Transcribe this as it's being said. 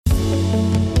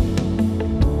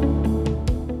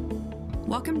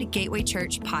Welcome to Gateway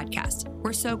Church Podcast.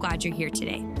 We're so glad you're here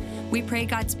today. We pray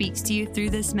God speaks to you through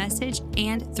this message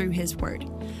and through His Word.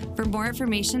 For more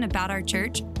information about our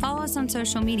church, follow us on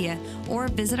social media or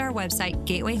visit our website,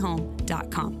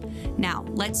 gatewayhome.com. Now,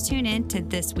 let's tune in to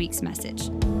this week's message.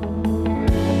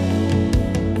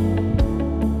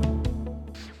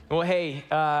 Well, hey,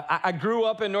 I grew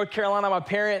up in North Carolina. My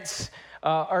parents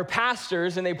are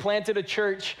pastors, and they planted a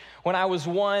church when I was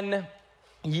 1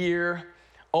 year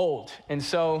old. And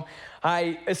so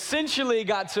I essentially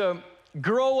got to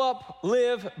grow up,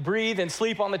 live, breathe, and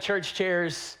sleep on the church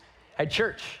chairs at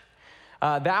church.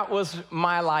 That was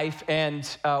my life. And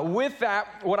with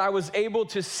that, what I was able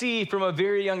to see from a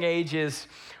very young age is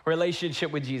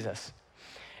relationship with Jesus.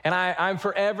 And I'm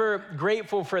forever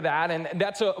grateful for that. And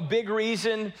that's a big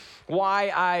reason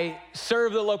why I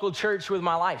serve the local church with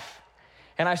my life.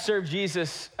 And I serve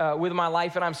Jesus with my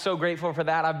life, and I'm so grateful for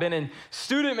that. I've been in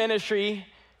student ministry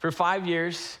for 5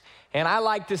 years, and I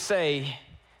like to say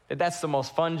that that's the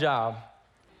most fun job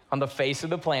on the face of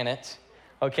the planet,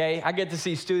 okay? I get to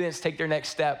see students take their next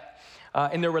step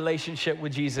in their relationship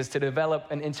with Jesus to develop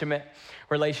an intimate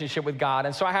relationship with God.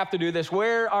 And so I have to do this.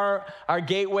 Where are our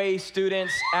Gateway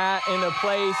students at in the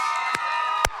place?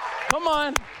 Come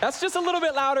on. That's just a little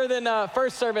bit louder than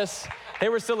first service. They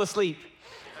were still asleep.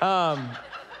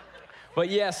 But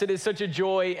yes, it is such a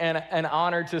joy and an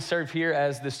honor to serve here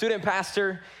as the student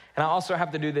pastor. And I also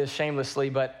have to do this shamelessly,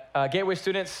 but Gateway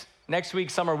students, next week,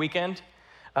 summer weekend,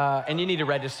 and you need to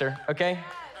register, okay?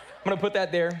 I'm gonna put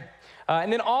that there.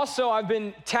 And then also, I've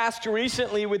been tasked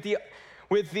recently with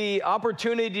the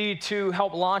opportunity to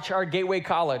help launch our Gateway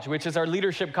College, which is our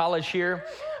leadership college here,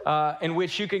 in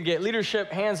which you can get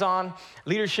leadership, hands-on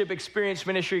leadership experience,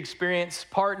 ministry experience,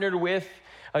 partnered with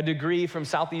a degree from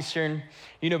Southeastern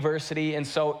University. And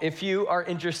so if you are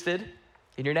interested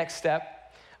in your next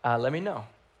step, let me know.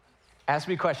 Ask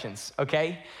me questions,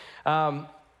 okay? But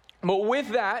with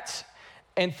that,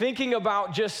 and thinking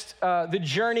about just the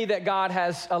journey that God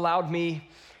has allowed me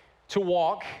to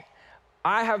walk,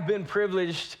 I have been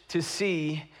privileged to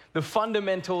see the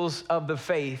fundamentals of the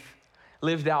faith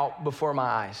lived out before my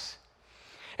eyes.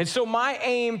 And so my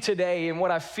aim today, and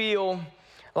what I feel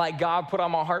like God put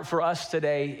on my heart for us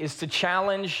today, is to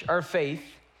challenge our faith,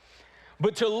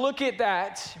 but to look at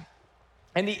that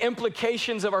and the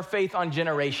implications of our faith on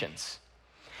generations.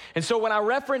 And so when I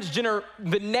reference the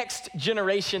next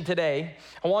generation today,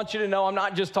 I want you to know I'm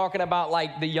not just talking about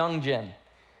like the young gen,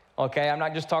 okay? I'm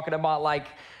not just talking about like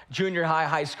junior high,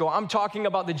 high school. I'm talking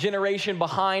about the generation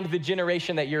behind the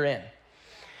generation that you're in.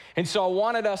 And so I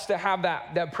wanted us to have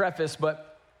that preface,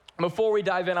 but before we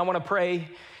dive in, I want to pray,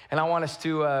 and I want us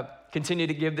to continue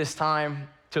to give this time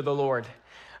to the Lord.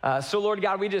 So Lord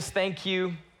God, we just thank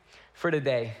you for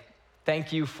today.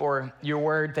 Thank you for your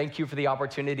word. Thank you for the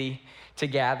opportunity to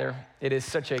gather. It is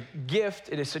such a gift.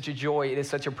 It is such a joy. It is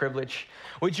such a privilege.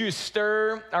 Would you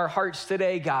stir our hearts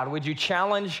today, God? Would you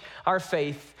challenge our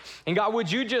faith? And God,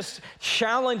 would you just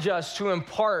challenge us to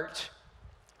impart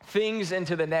things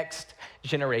into the next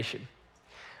generation?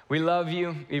 We love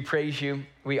you. We praise you.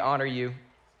 We honor you.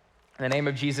 In the name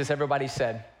of Jesus, everybody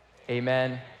said,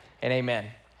 amen and amen.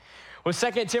 Well,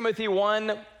 2 Timothy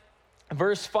 1,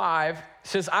 verse 5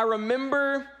 says, I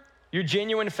remember your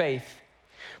genuine faith,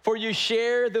 for you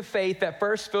share the faith that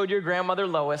first filled your grandmother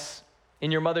Lois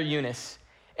and your mother Eunice.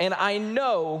 And I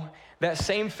know that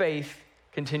same faith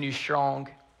continues strong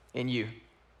in you.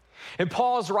 And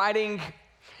Paul's writing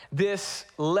this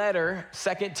letter,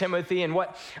 2 Timothy, and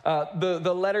what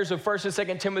the letters of 1st and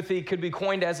 2 Timothy could be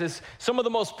coined as is some of the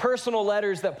most personal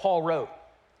letters that Paul wrote.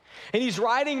 And he's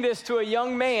writing this to a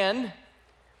young man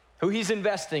who he's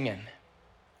investing in.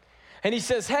 And he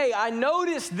says, hey, I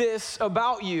noticed this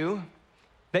about you,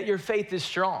 that your faith is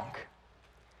strong.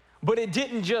 But it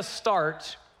didn't just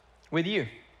start with you.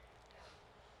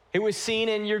 It was seen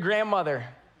in your grandmother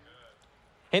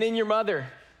and in your mother.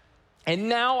 And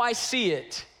now I see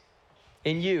it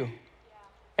in you.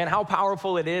 And how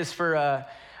powerful it is for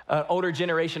an older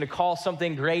generation to call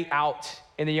something great out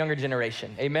in the younger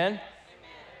generation. Amen?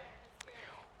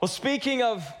 Well, speaking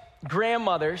of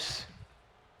grandmothers,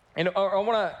 and I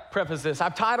want to preface this.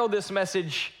 I've titled this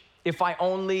message, If I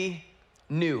Only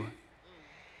Knew.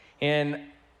 And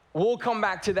we'll come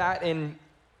back to that in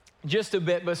just a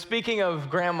bit. But speaking of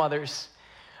grandmothers,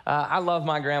 I love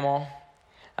my grandma.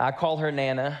 I call her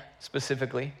Nana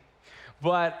specifically.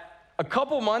 But a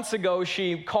couple months ago,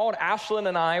 she called Ashlyn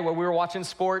and I while we were watching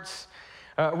sports.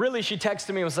 Really, she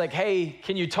texted me and was like, hey,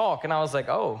 can you talk? And I was like,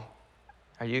 oh,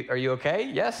 are you okay?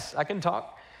 Yes, I can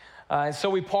talk. And so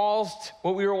we paused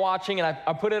what we were watching, and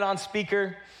I put it on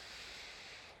speaker.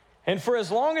 And for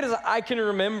as long as I can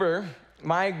remember,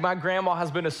 my grandma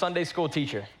has been a Sunday school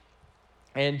teacher.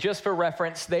 And just for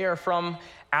reference, they are from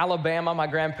Alabama, my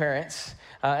grandparents,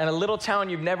 in a little town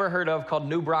you've never heard of called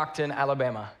New Brockton,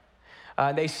 Alabama.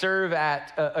 They serve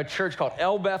at a church called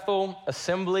El Bethel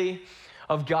Assembly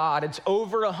of God. It's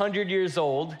over 100 years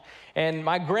old. And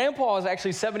my grandpa is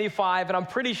actually 75, and I'm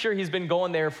pretty sure he's been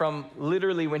going there from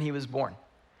literally when he was born.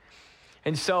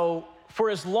 And so for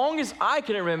as long as I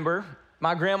can remember,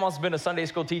 my grandma's been a Sunday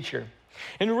school teacher.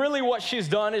 And really what she's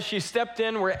done is she's stepped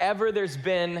in wherever there's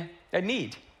been a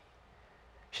need.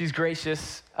 She's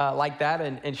gracious like that,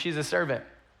 and she's a servant.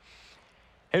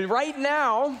 And right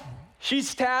now,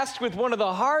 she's tasked with one of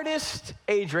the hardest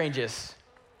age ranges,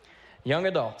 young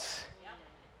adults,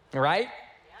 right?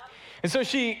 And so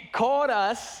she called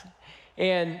us,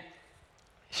 and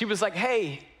she was like,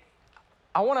 hey,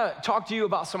 I want to talk to you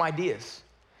about some ideas.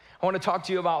 I want to talk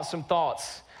to you about some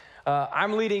thoughts.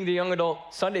 I'm leading the young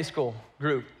adult Sunday school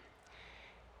group.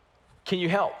 Can you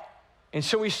help? And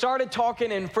so we started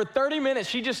talking, and for 30 minutes,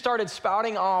 she just started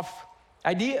spouting off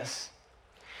ideas.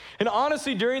 And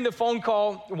honestly, during the phone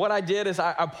call, what I did is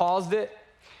I paused it,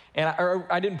 and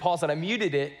I didn't pause it, I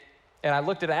muted it, and I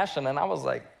looked at Ashlyn, and I was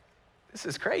like, this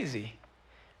is crazy,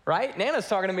 right? Nana's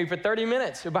talking to me for 30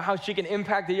 minutes about how she can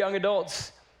impact the young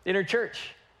adults in her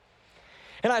church.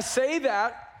 And I say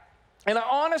that, and I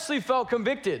honestly felt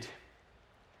convicted.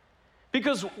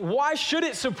 Because why should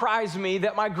it surprise me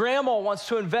that my grandma wants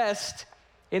to invest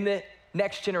in the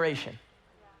next generation?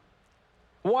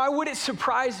 Why would it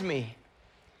surprise me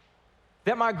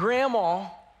that my grandma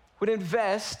would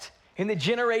invest in the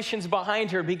generations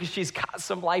behind her? Because she's got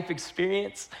some life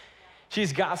experience.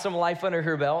 She's got some life under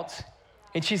her belt,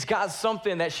 and she's got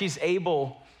something that she's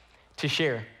able to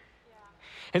share. Yeah.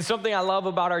 And something I love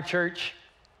about our church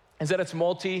is that it's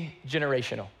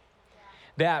multi-generational. Yeah.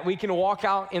 That we can walk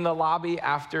out in the lobby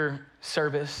after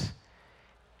service,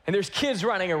 and there's kids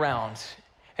running around,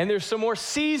 and there's some more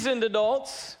seasoned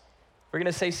adults. We're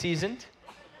gonna say seasoned.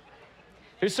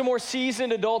 There's some more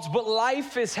seasoned adults, but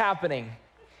life is happening,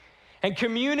 and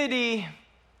community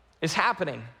is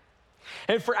happening.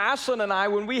 And for Ashlyn and I,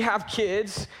 when we have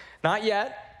kids, not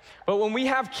yet, but when we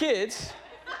have kids,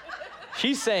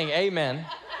 she's saying amen,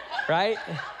 right?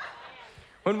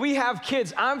 When we have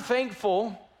kids, I'm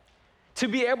thankful to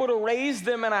be able to raise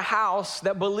them in a house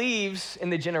that believes in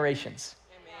the generations.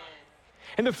 Amen.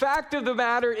 And the fact of the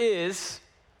matter is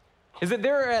that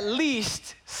there are at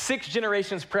least 6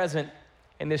 generations present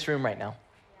in this room right now.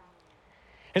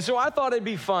 And so I thought it'd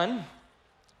be fun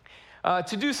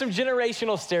to do some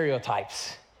generational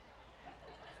stereotypes.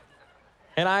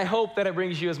 And I hope that it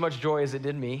brings you as much joy as it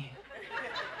did me.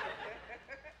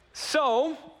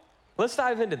 So let's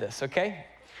dive into this, okay?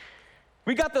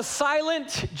 We got the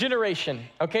silent generation,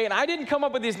 okay? And I didn't come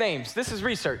up with these names. This is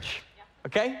research,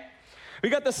 okay? We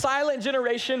got the silent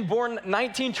generation born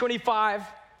 1925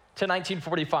 to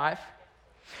 1945.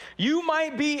 You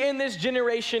might be in this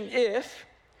generation if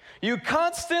you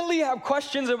constantly have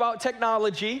questions about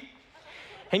technology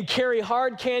and carry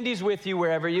hard candies with you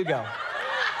wherever you go.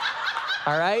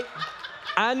 All right?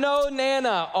 I know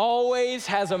Nana always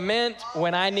has a mint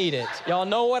when I need it. Y'all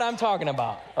know what I'm talking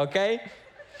about, okay?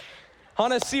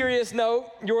 On a serious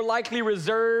note, you're likely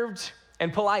reserved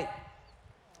and polite.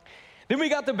 Then we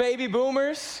got the baby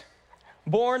boomers,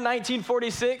 born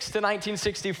 1946 to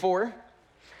 1964.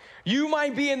 You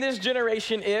might be in this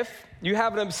generation if you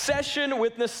have an obsession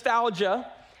with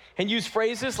nostalgia and use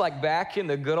phrases like back in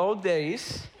the good old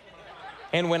days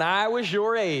and when I was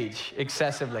your age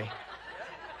excessively.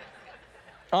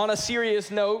 On a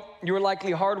serious note, you're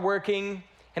likely hardworking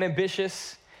and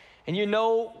ambitious, and you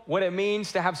know what it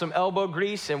means to have some elbow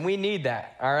grease, and we need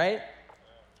that, all right?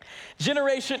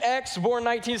 Generation X, born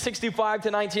 1965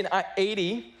 to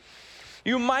 1980.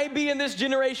 You might be in this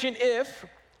generation if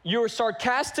you're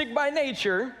sarcastic by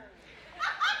nature,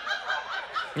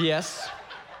 yes,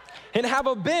 and have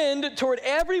a bend toward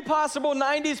every possible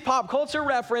 90s pop culture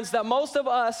reference that most of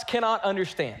us cannot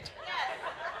understand. Yes.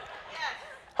 Yes.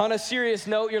 On a serious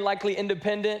note, you're likely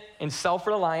independent and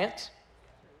self-reliant.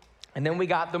 And then we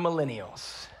got the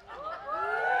millennials.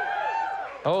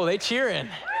 Oh, they cheering.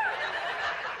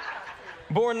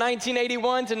 Born 1981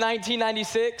 to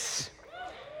 1996.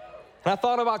 And I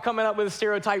thought about coming up with a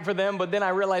stereotype for them, but then I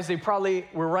realized they probably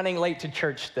were running late to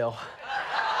church still.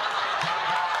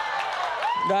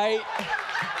 Right?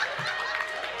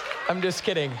 I'm just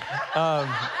kidding,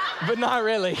 but not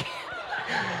really.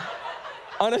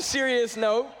 On a serious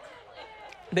note,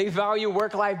 they value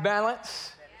work-life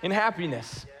balance and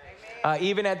happiness,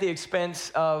 even at the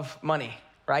expense of money,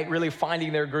 right? Really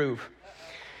finding their groove.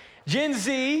 Gen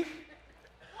Z,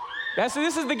 This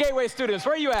is the Gateway students.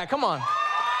 Where are you at? Come on.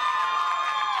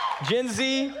 Gen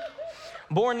Z,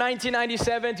 born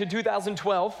 1997 to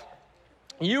 2012.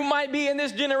 You might be in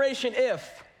this generation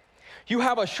if you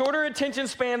have a shorter attention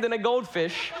span than a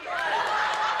goldfish.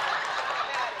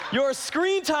 Your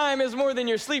screen time is more than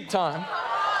your sleep time.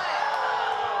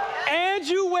 And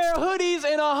you wear hoodies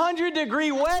in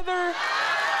 100-degree weather.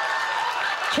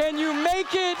 Can you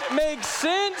make it make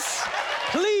sense?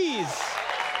 Please.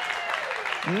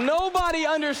 Nobody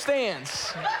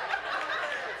understands.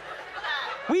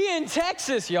 We in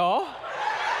Texas, y'all.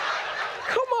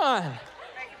 Come on.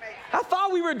 I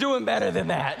thought we were doing better than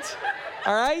that.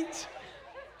 All right?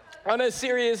 On a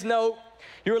serious note,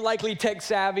 you're likely tech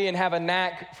savvy and have a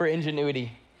knack for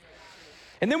ingenuity.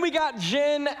 And then we got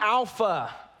Gen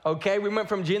Alpha, okay? We went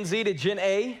from Gen Z to Gen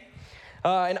A.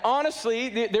 And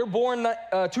honestly, they're born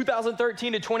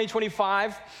 2013 to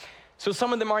 2025, so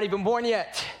some of them aren't even born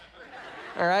yet,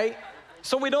 all right?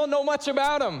 So we don't know much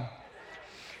about them.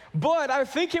 But I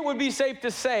think it would be safe to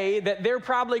say that they're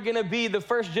probably gonna be the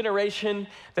first generation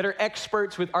that are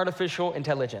experts with artificial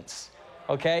intelligence,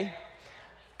 okay?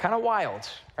 Kind of wild,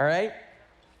 all right?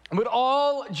 But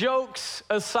all jokes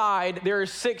aside, there are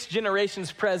 6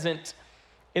 generations present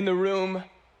in the room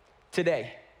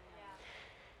today.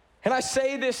 And I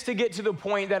say this to get to the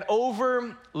point that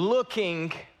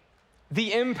overlooking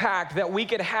the impact that we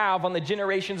could have on the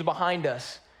generations behind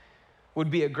us would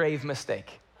be a grave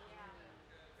mistake.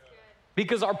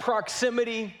 Because our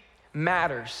proximity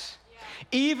matters.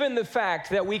 Even the fact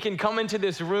that we can come into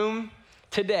this room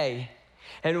today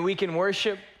and we can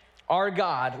worship our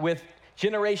God with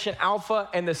Generation Alpha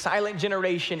and the silent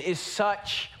generation is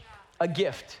such a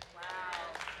gift.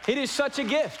 It is such a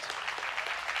gift.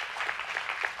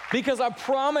 Because I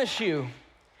promise you,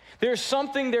 there's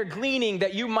something they're gleaning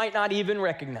that you might not even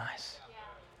recognize.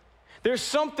 There's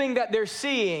something that they're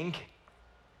seeing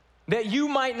that you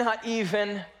might not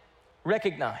even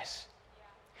recognize.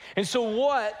 And so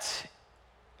what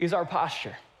is our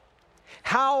posture?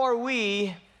 How are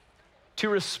we to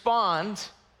respond?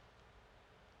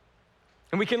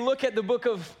 And we can look at the book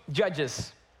of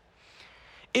Judges.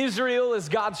 Israel is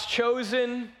God's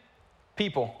chosen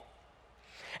people.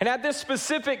 And at this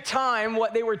specific time,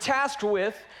 what they were tasked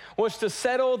with was to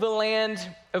settle the land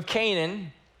of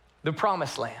Canaan, the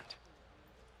promised land.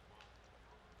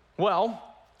 Well,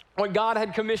 what God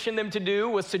had commissioned them to do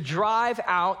was to drive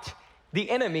out the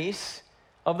enemies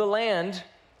of the land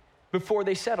before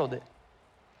they settled it.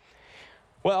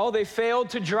 Well, they failed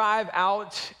to drive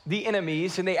out the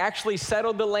enemies, and they actually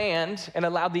settled the land and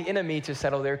allowed the enemy to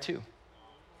settle there too.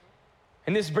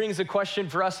 And this brings a question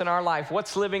for us in our life.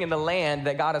 What's living in the land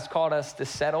that God has called us to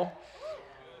settle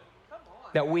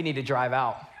that we need to drive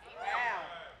out?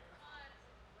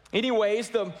 Anyways,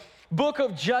 the book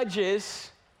of Judges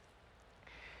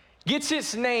gets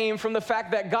its name from the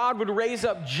fact that God would raise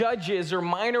up judges or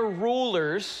minor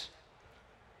rulers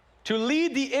to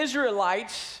lead the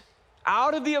Israelites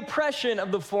out of the oppression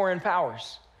of the foreign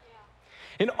powers.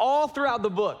 And all throughout the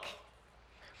book,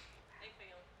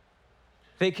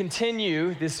 they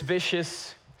continue this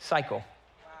vicious cycle.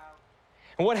 Wow.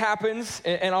 And what happens,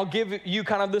 and I'll give you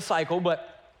kind of the cycle,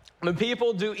 but the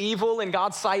people do evil in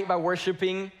God's sight by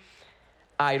worshiping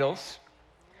idols.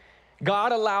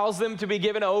 God allows them to be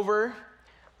given over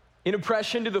in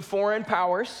oppression to the foreign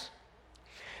powers.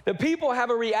 The people have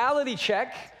a reality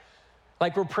check,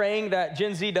 like we're praying that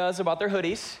Gen Z does about their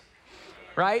hoodies,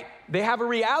 right? They have a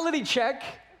reality check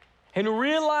and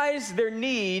realize their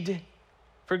need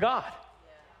for God.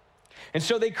 And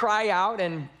so they cry out,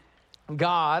 and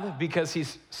God, because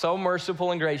he's so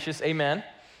merciful and gracious, amen,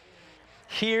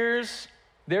 hears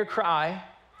their cry,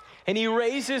 and he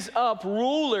raises up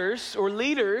rulers or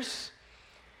leaders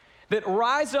that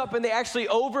rise up and they actually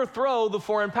overthrow the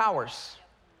foreign powers.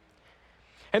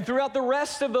 And throughout the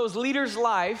rest of those leaders'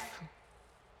 life,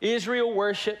 Israel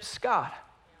worships God.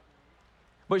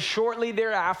 But shortly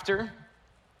thereafter,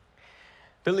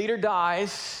 the leader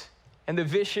dies and the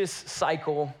vicious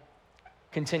cycle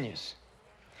continues.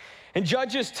 In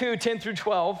Judges 2, 10 through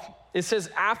 12, it says,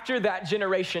 after that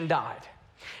generation died.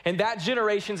 And that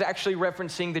generation is actually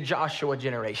referencing the Joshua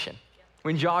generation,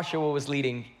 when Joshua was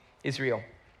leading Israel.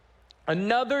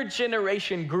 Another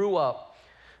generation grew up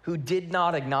who did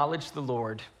not acknowledge the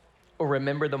Lord or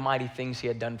remember the mighty things he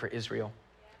had done for Israel.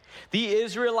 The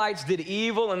Israelites did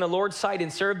evil in the Lord's sight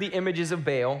and served the images of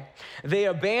Baal. They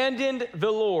abandoned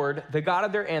the Lord, the God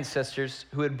of their ancestors,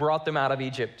 who had brought them out of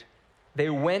Egypt. They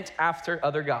went after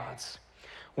other gods,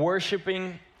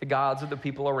 worshiping the gods of the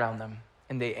people around them,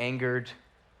 and they angered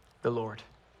the Lord.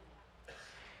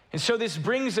 And so this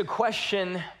brings a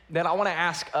question that I want to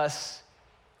ask us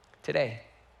today?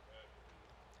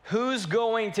 Who's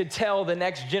going to tell the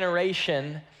next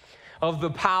generation of the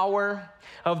power,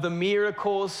 of the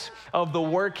miracles, of the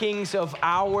workings of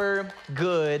our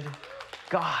good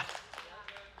God?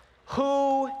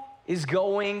 Who is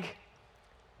going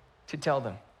to tell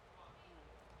them?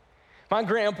 My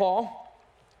grandpa,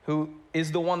 who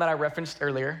is the one that I referenced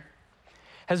earlier,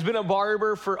 has been a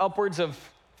barber for upwards of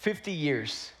 50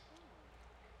 years.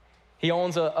 He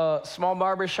owns a small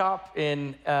barber shop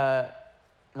in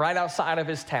right outside of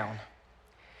his town.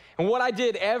 And what I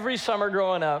did every summer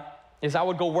growing up is I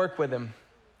would go work with him.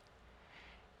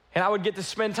 And I would get to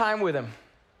spend time with him.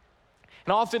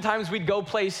 And oftentimes we'd go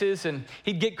places and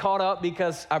he'd get caught up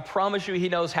because I promise you he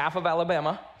knows half of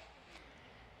Alabama.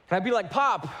 And I'd be like,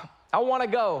 Pop, I want to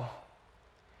go.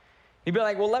 He'd be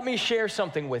like, well, let me share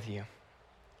something with you.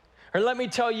 Or let me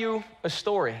tell you a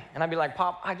story. And I'd be like,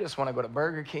 Pop, I just want to go to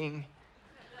Burger King.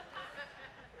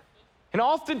 And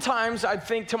oftentimes I'd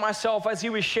think to myself as he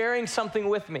was sharing something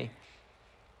with me,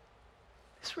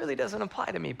 this really doesn't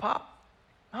apply to me, Pop.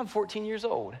 I'm 14 years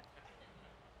old.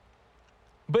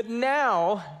 But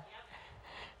now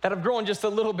that I've grown just a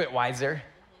little bit wiser,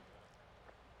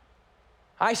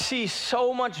 I see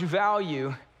so much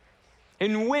value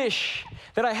and wish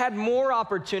that I had more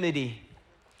opportunity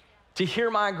to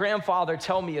hear my grandfather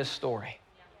tell me a story,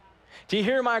 to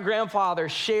hear my grandfather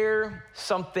share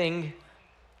something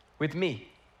with me.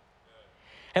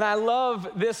 And I love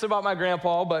this about my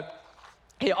grandpa, but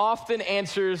he often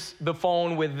answers the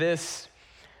phone with this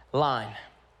line: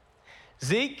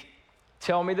 Zeke,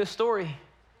 tell me the story.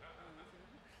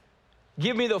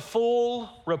 Give me the full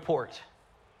report,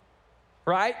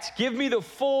 right? Give me the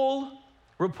full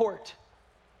report.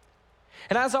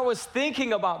 And as I was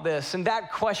thinking about this and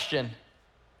that question,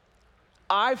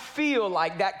 I feel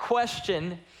like that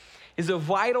question is a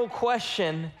vital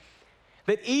question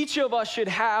that each of us should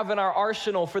have in our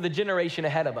arsenal for the generation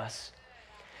ahead of us.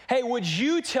 Hey, would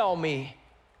you tell me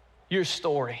your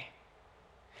story?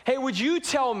 Hey, would you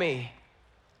tell me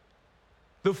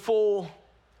the full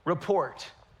report?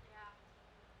 Yeah.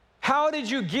 How did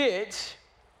you get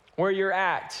where you're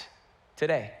at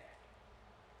today?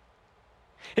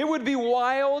 It would be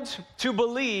wild to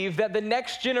believe that the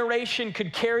next generation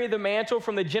could carry the mantle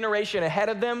from the generation ahead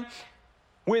of them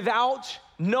without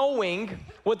knowing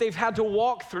what they've had to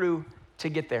walk through to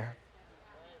get there.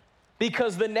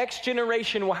 Because the next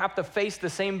generation will have to face the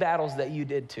same battles that you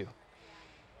did too.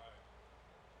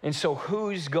 And so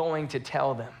who's going to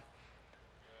tell them?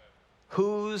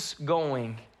 Who's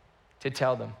going to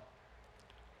tell them?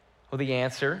 Well, the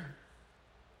answer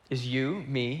is you,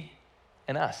 me,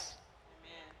 and us.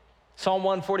 Amen. Psalm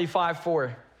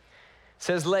 145:4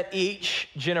 says, let each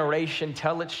generation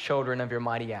tell its children of your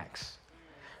mighty acts.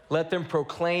 Let them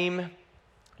proclaim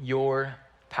your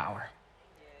power.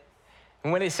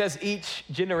 And when it says each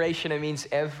generation, it means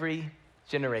every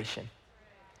generation.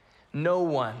 No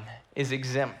one is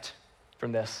exempt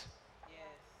from this.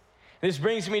 This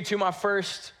brings me to my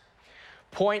first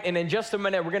point, and in just a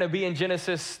minute, we're going to be in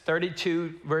Genesis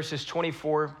 32, verses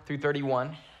 24 through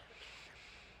 31.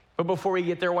 But before we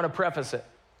get there, I want to preface it.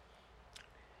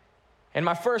 And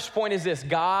my first point is this: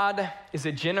 God is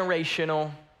a generational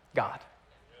God.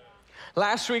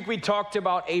 Last week, we talked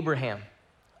about Abraham,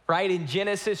 right? In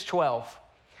Genesis 12,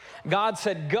 God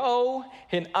said, go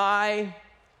and I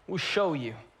will show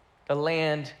you the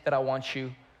land that I want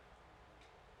you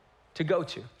to go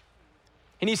to.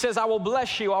 And he says, I will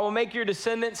bless you. I will make your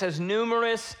descendants as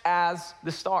numerous as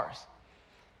the stars.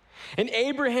 And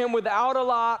Abraham, without a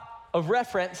lot of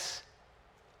reference,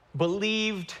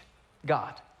 believed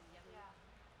God.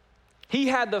 He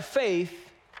had the faith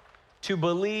to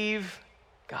believe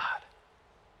God.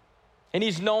 And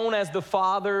he's known as the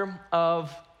father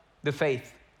of the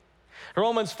faith.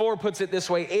 Romans 4 puts it this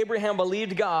way: Abraham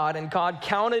believed God, and God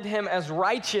counted him as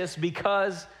righteous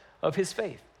because of his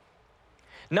faith.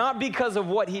 Not because of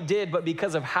what he did, but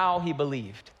because of how he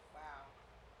believed. Wow.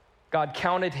 God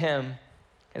counted him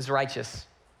as righteous.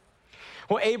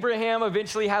 Well, Abraham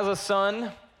eventually has a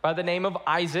son by the name of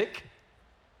Isaac.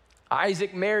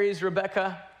 Isaac marries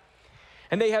Rebekah,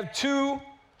 and they have two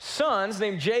sons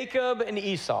named Jacob and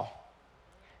Esau.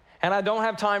 And I don't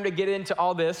have time to get into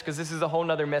all this because this is a whole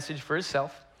nother message for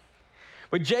itself.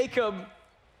 But Jacob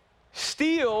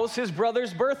steals his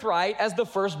brother's birthright as the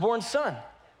firstborn son.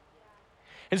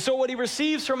 And so what he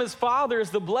receives from his father is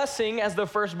the blessing as the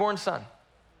firstborn son.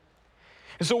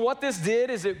 And so what this did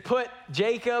is it put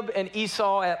Jacob and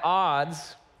Esau at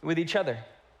odds with each other.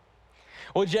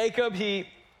 Well, Jacob, he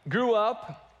grew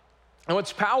up, and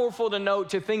what's powerful to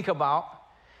note, to think about,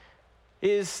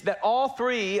 is that all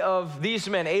three of these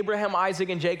men, Abraham, Isaac,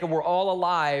 and Jacob, were all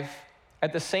alive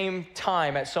at the same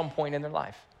time at some point in their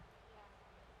life.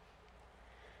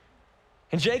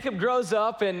 And Jacob grows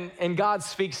up and God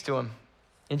speaks to him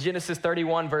in Genesis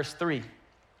 31, verse 3.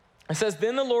 It says,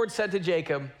 "Then the Lord said to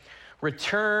Jacob,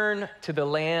 return to the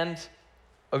land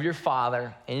of your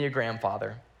father and your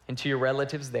grandfather and to your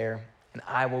relatives there, and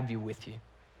I will be with you."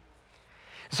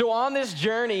 So on this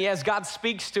journey, as God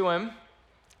speaks to him,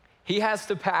 he has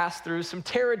to pass through some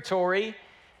territory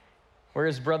where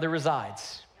his brother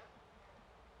resides.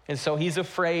 And so he's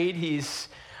afraid, he's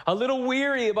a little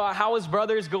weary about how his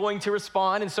brother is going to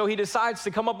respond, and so he decides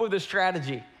to come up with a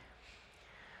strategy.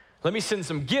 Let me send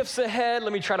some gifts ahead.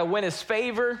 Let me try to win his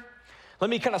favor. Let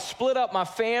me kind of split up my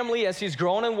family as he's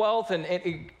grown in wealth and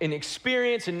in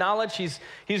experience and knowledge.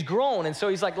 He's grown, and so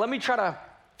he's like, let me try to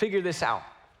figure this out.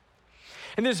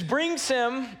 And this brings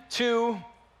him to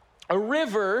a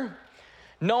river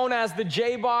known as the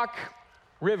Jabbok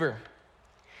River.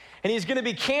 And he's going to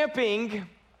be camping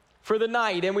for the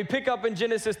night. And we pick up in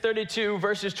Genesis 32,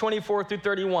 verses 24 through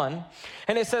 31.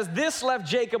 And it says, "This left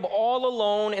Jacob all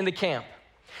alone in the camp.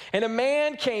 And a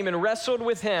man came and wrestled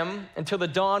with him until the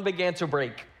dawn began to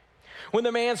break. When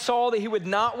the man saw that he would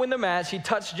not win the match, he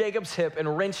touched Jacob's hip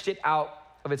and wrenched it out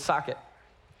of its socket.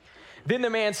 Then the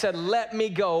man said, 'Let me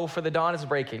go, for the dawn is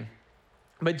breaking.'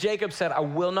 But Jacob said, 'I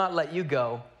will not let you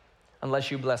go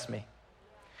unless you bless me.'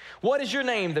 'What is your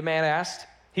name?' the man asked.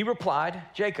 He replied,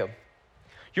 'Jacob.'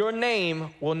 'Your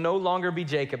name will no longer be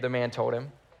Jacob,' the man told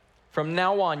him. 'From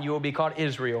now on you will be called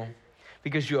Israel,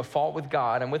 because you have fought with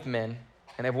God and with men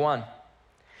and have won.'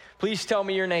 'Please tell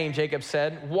me your name,' Jacob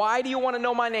said. 'Why do you want to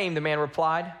know my name?' the man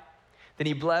replied. Then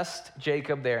he blessed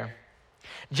Jacob there.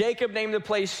 Jacob named the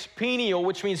place Peniel,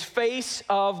 which means face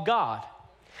of God.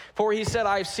 For he said,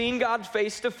 'I have seen God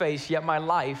face to face, yet my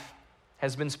life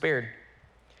has been spared.'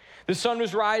 The sun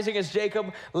was rising as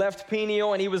Jacob left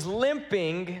Peniel, and he was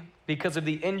limping because of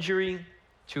the injury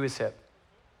to his hip."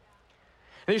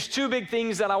 There's two big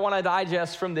things that I want to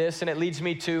digest from this, and it leads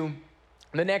me to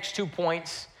the next 2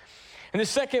 points. And the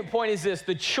second point is this: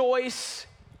 the choice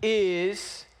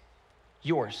is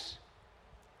yours.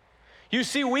 You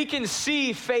see, we can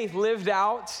see faith lived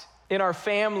out in our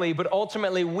family, but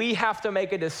ultimately we have to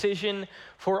make a decision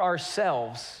for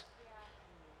ourselves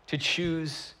to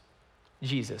choose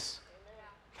Jesus.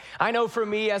 I know for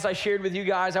me, as I shared with you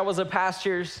guys, I was a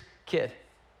pastor's kid.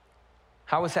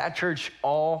 I was at church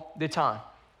all the time.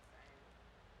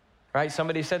 Right?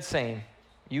 Somebody said same.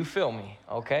 You feel me,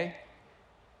 okay?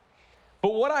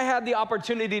 But what I had the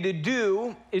opportunity to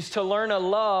do is to learn a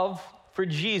love for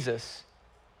Jesus.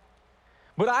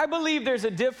 But I believe there's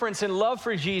a difference in love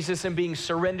for Jesus and being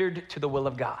surrendered to the will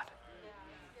of God.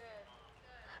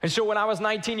 And so when I was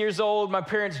 19 years old, my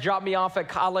parents dropped me off at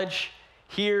college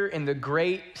here in the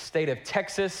great state of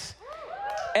Texas.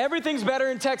 Everything's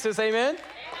better in Texas, amen?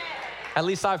 At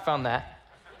least I found that,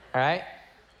 all right?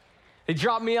 They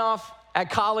dropped me off at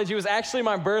college. It was actually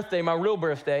my birthday, my real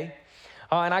birthday.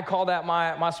 And I call that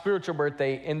my spiritual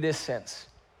birthday in this sense.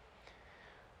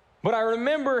 But I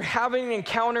remember having an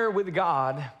encounter with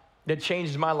God that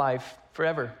changed my life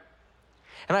forever.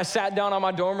 And I sat down on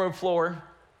my dorm room floor.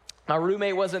 My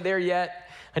roommate wasn't there yet.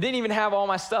 I didn't even have all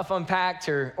my stuff unpacked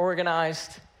or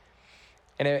organized.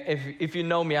 And if you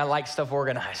know me, I like stuff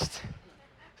organized.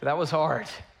 So that was hard.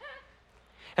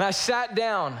 And I sat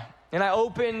down and I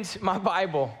opened my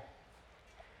Bible.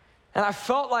 And I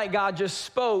felt like God just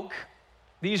spoke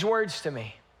these words to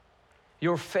me: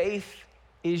 your faith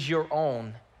is your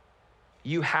own.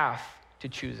 You have to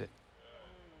choose it.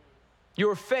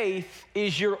 Your faith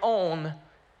is your own.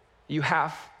 You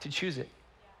have to choose it.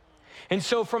 And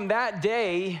so from that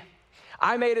day,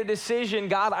 I made a decision: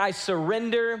 God, I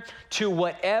surrender to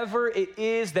whatever it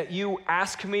is that you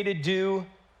ask me to do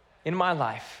in my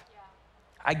life.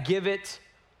 I give it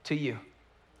to you.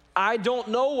 I don't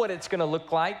know what it's gonna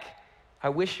look like. I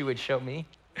wish you would show me.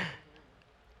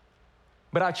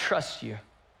 But I trust you.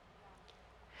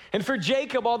 And for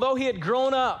Jacob, although he had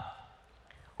grown up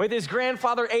with his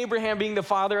grandfather Abraham being the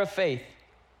father of faith,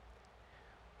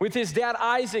 with his dad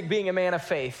Isaac being a man of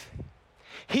faith,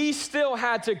 he still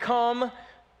had to come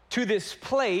to this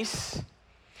place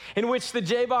in which the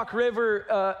Jabbok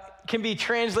River can be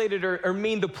translated or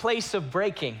mean the place of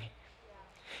breaking.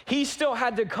 He still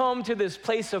had to come to this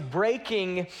place of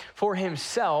breaking for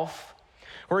himself,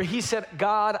 where he said,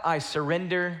 God, I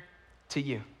surrender to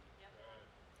you.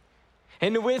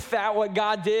 And with that, what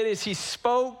God did is he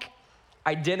spoke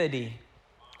identity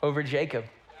over Jacob.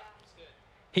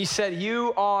 He said,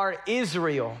 you are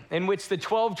Israel, in which the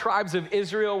 12 tribes of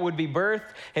Israel would be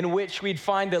birthed, in which we'd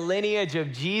find the lineage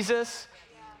of Jesus.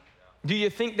 Do you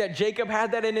think that Jacob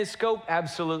had that in his scope?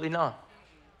 Absolutely not.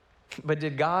 But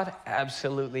did God?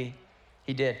 Absolutely,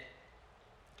 he did.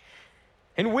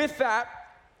 And with that,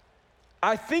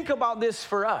 I think about this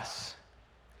for us.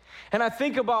 And I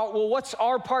think about, well, what's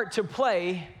our part to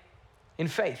play in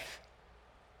faith?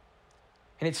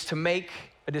 And it's to make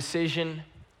a decision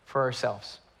for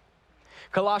ourselves.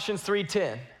 Colossians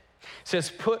 3:10 says,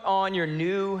 put on your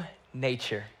new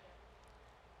nature.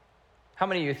 How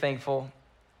many of you are thankful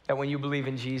that when you believe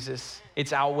in Jesus,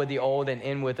 it's out with the old and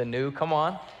in with the new? Come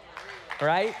on,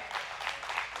 right?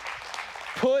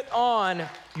 Put on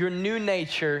your new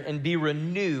nature and be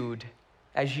renewed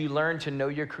as you learn to know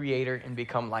your Creator and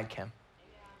become like Him.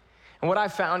 And what I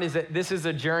found is that this is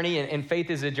a journey, and faith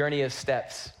is a journey of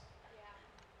steps,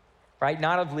 right?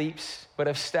 Not of leaps, but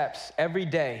of steps. Every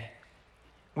day,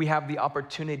 we have the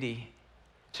opportunity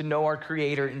to know our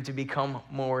Creator and to become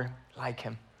more like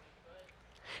Him.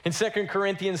 In 2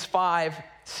 Corinthians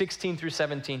 5:16 through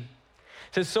 17,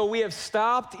 it says, so we have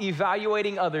stopped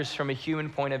evaluating others from a human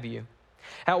point of view.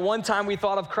 At one time, we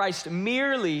thought of Christ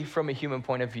merely from a human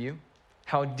point of view.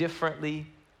 How differently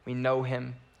we know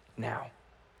Him now.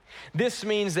 This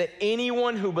means that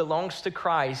anyone who belongs to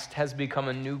Christ has become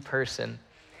a new person.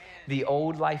 The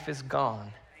old life is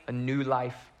gone. A new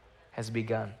life has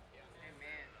begun.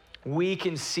 We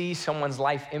can see someone's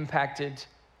life impacted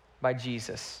by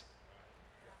Jesus,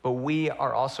 but we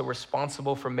are also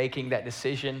responsible for making that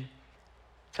decision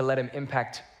to let Him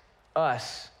impact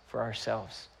us for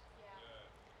ourselves.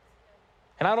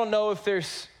 And I don't know if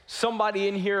there's somebody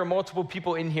in here or multiple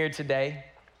people in here today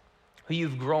who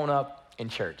you've grown up in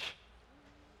church,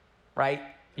 right?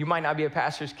 You might not be a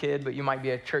pastor's kid, but you might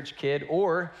be a church kid,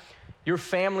 or your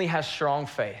family has strong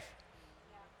faith.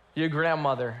 Your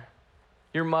grandmother,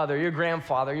 your mother, your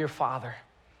grandfather, your father.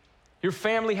 Your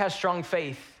family has strong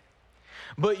faith.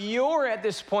 But you're at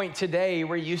this point today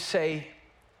where you say,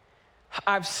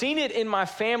 I've seen it in my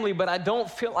family, but I don't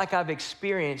feel like I've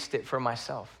experienced it for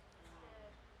myself.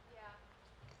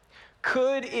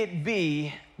 Could it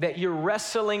be that you're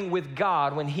wrestling with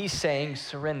God when He's saying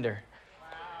surrender?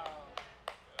 Wow.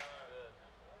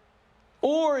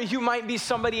 Or you might be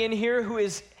somebody in here who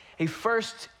is a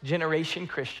first generation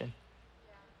Christian.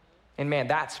 And man,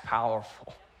 that's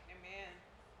powerful. Amen.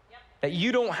 That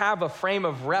you don't have a frame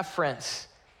of reference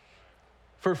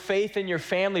for faith in your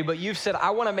family, but you've said,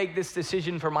 I want to make this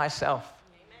decision for myself.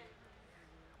 Amen.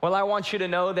 Well, I want you to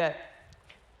know that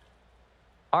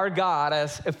our God,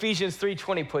 as Ephesians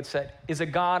 3:20 puts it, is a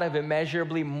God of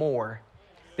immeasurably more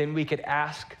than we could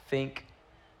ask, think,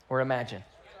 or imagine.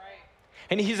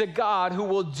 And He's a God who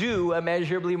will do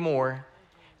immeasurably more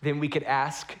than we could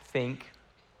ask, think,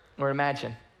 or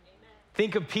imagine.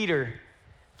 Think of Peter,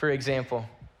 for example.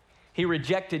 He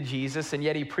rejected Jesus, and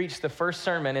yet he preached the first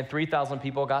sermon, and 3,000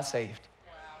 people got saved.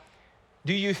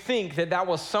 Do you think that that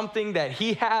was something that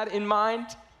he had in mind?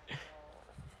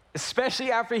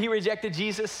 Especially after he rejected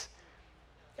Jesus?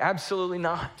 Absolutely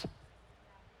not.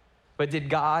 But did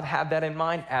God have that in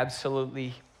mind?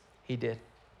 Absolutely, He did.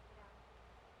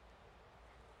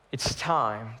 It's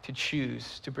time to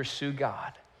choose to pursue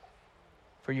God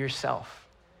for yourself.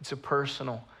 It's a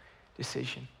personal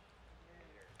decision.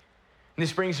 And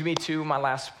this brings me to my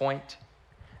last point,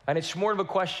 and it's more of a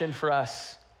question for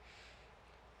us.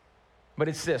 But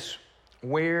it's this: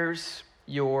 where's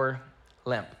your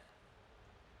limp?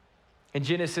 In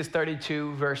Genesis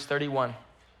 32, verse 31,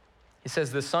 it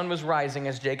says, the sun was rising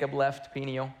as Jacob left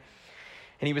Peniel,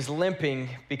 and he was limping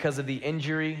because of the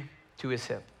injury to his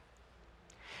hip.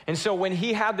 And so when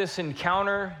he had this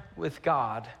encounter with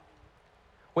God,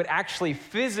 what actually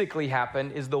physically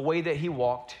happened is the way that he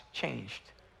walked changed.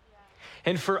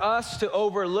 And for us to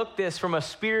overlook this from a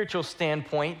spiritual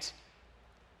standpoint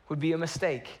would be a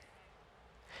mistake.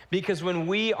 Because when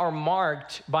we are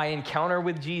marked by encounter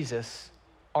with Jesus,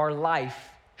 our life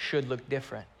should look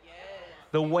different. Yes.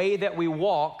 The way that we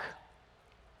walk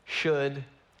should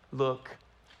look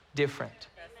different.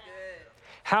 That's good.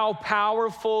 How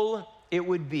powerful it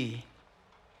would be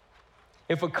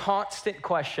if a constant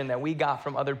question that we got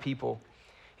from other people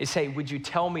is, hey, would you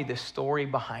tell me the story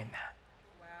behind that?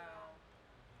 Wow.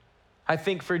 I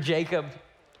think for Jacob,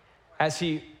 as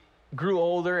he grew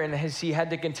older and as he had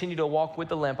to continue to walk with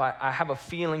the limp, I have a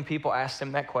feeling people asked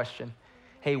him that question.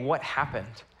 Hey, what happened?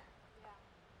 Yeah.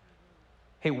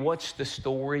 Hey, what's the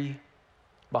story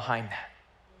behind that?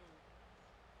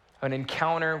 An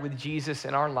encounter with Jesus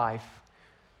in our life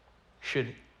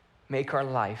should make our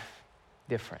life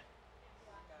different.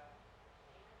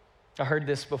 I heard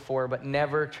this before, but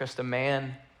never trust a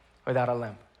man without a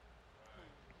limp.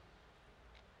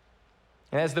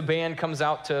 And as the band comes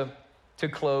out to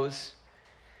close,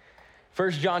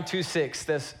 1 John 2:6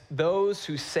 says, those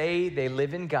who say they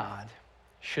live in God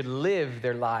should live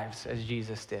their lives as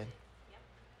Jesus did.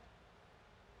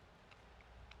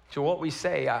 So what we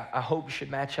say, I hope,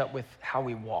 should match up with how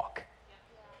we walk.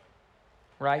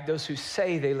 Right? Those who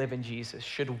say they live in Jesus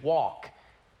should walk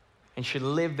and should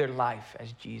live their life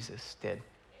as Jesus did.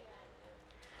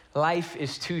 Life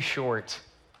is too short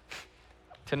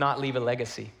to not leave a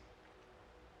legacy.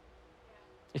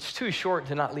 It's too short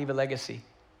to not leave a legacy.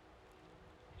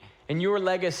 And your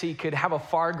legacy could have a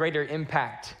far greater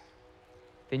impact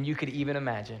than you could even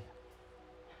imagine.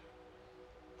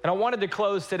 And I wanted to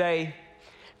close today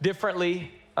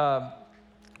differently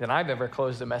than I've ever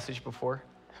closed a message before.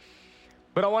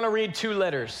 But I want to read 2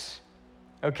 letters,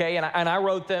 okay? And I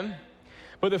wrote them.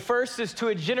 But the first is to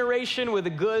a generation with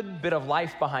a good bit of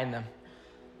life behind them.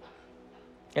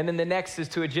 And then the next is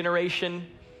to a generation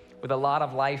with a lot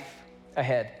of life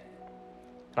ahead.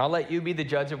 And I'll let you be the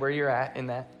judge of where you're at in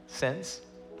that sense.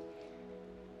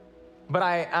 But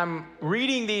I'm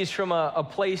reading these from a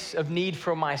place of need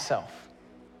for myself.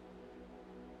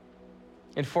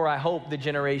 And for, I hope, the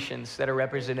generations that are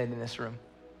represented in this room.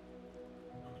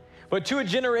 But to a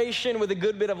generation with a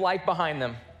good bit of life behind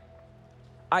them,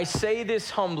 I say this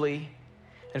humbly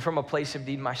and from a place of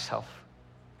need myself.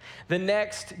 The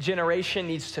next generation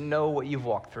needs to know what you've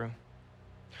walked through.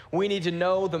 We need to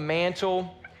know the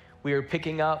mantle we are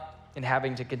picking up and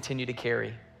having to continue to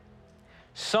carry.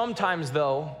 Sometimes,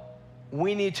 though,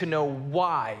 we need to know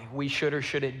why we should or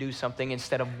shouldn't do something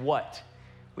instead of what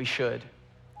we should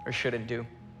or shouldn't do.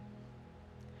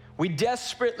 We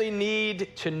desperately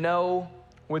need to know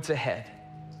what's ahead.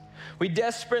 We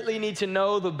desperately need to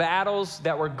know the battles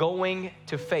that we're going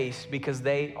to face because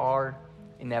they are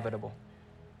inevitable.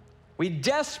 We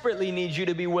desperately need you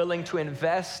to be willing to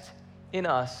invest in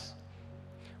us,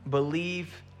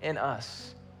 believe in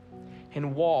us,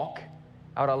 and walk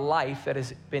out a life that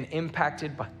has been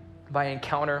impacted by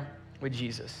encounter with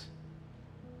Jesus.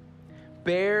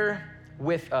 Bear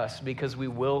with us because we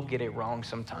will get it wrong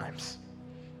sometimes.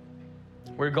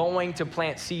 We're going to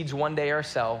plant seeds one day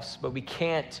ourselves, but we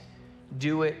can't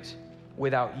do it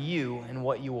without you and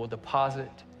what you will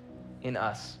deposit in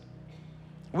us.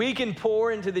 We can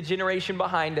pour into the generation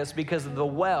behind us because of the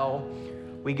well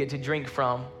we get to drink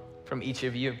from each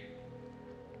of you.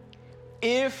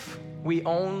 If we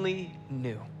only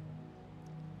knew.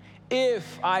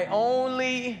 If I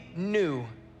only knew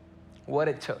what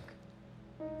it took,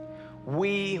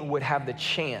 we would have the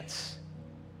chance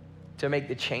to make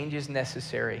the changes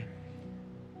necessary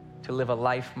to live a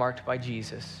life marked by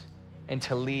Jesus and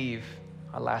to leave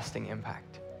a lasting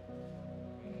impact.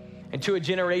 And to a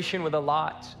generation with a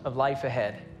lot of life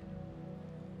ahead,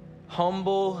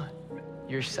 humble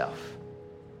yourself.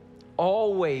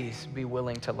 Always be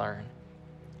willing to learn.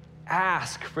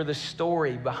 Ask for the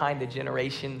story behind the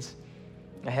generations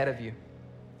ahead of you.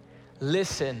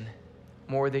 Listen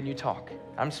more than you talk.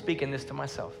 I'm speaking this to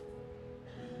myself.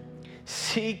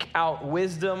 Seek out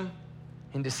wisdom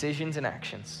in decisions and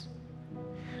actions.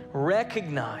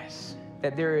 Recognize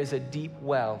that there is a deep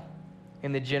well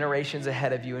in the generations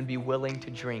ahead of you and be willing to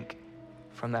drink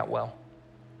from that well.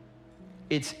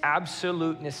 It's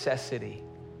absolute necessity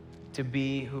to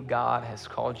be who God has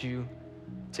called you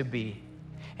to be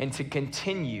and to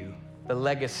continue the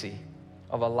legacy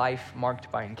of a life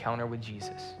marked by encounter with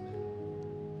Jesus.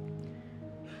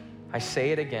 I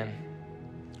say it again,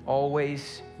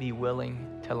 always be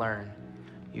willing to learn.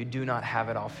 You do not have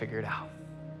it all figured out.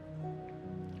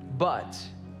 But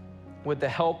with the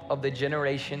help of the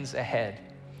generations ahead,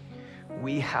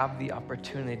 we have the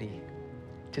opportunity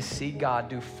to see God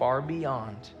do far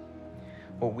beyond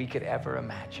what we could ever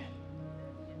imagine.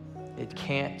 It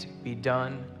can't be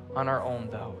done on our own,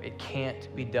 though. It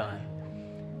can't be done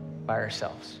by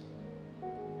ourselves.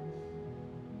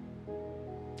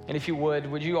 And if you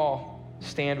would you all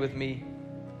stand with me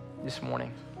this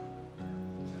morning?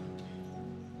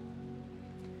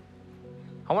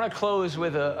 I want to close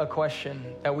with a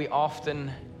question that we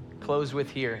often close with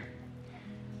here.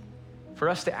 For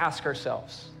us to ask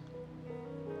ourselves,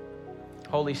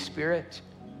 Holy Spirit,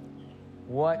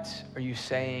 what are you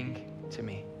saying to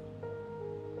me?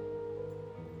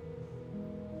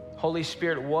 Holy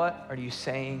Spirit, what are you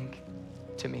saying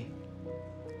to me?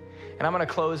 And I'm going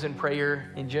to close in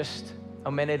prayer in just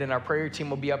a minute, and our prayer team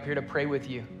will be up here to pray with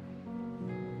you.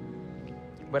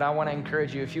 But I want to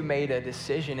encourage you, if you made a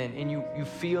decision and you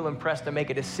feel impressed to make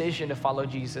a decision to follow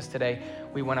Jesus today,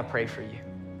 we want to pray for you.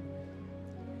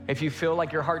 If you feel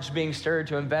like your heart's being stirred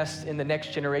to invest in the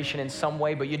next generation in some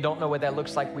way, but you don't know what that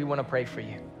looks like, we want to pray for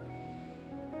you.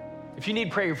 If you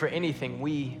need prayer for anything,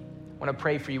 we want to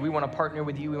pray for you. We want to partner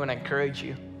with you. We want to encourage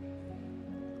you.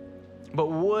 But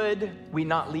would we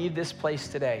not leave this place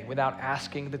today without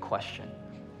asking the question,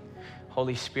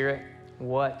 Holy Spirit,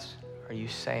 what are you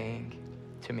saying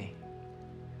to me?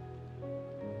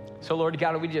 So Lord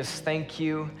God, we just thank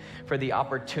you for the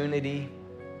opportunity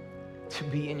to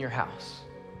be in your house.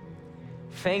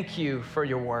 Thank you for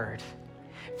your word.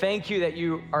 Thank you that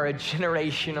you are a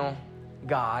generational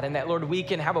God and that, Lord, we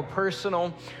can have a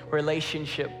personal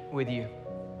relationship with you.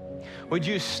 Would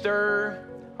you stir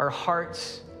our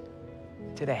hearts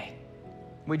today?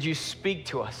 Would you speak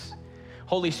to us?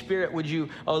 Holy Spirit, would you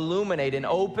illuminate and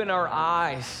open our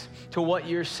eyes to what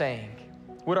you're saying?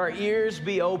 Would our ears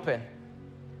be open?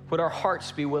 Would our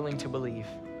hearts be willing to believe?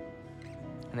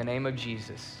 In the name of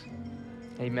Jesus,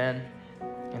 amen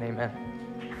and amen.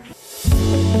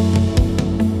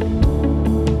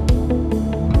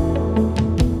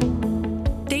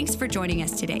 Thanks for joining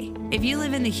us today. If you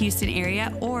live in the Houston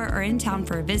area or are in town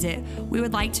for a visit, we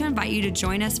would like to invite you to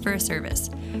join us for a service.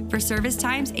 For service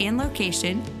times and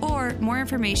location, or more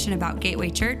information about Gateway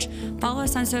Church, follow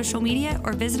us on social media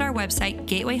or visit our website,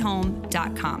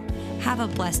 gatewayhome.com. Have a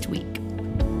blessed week.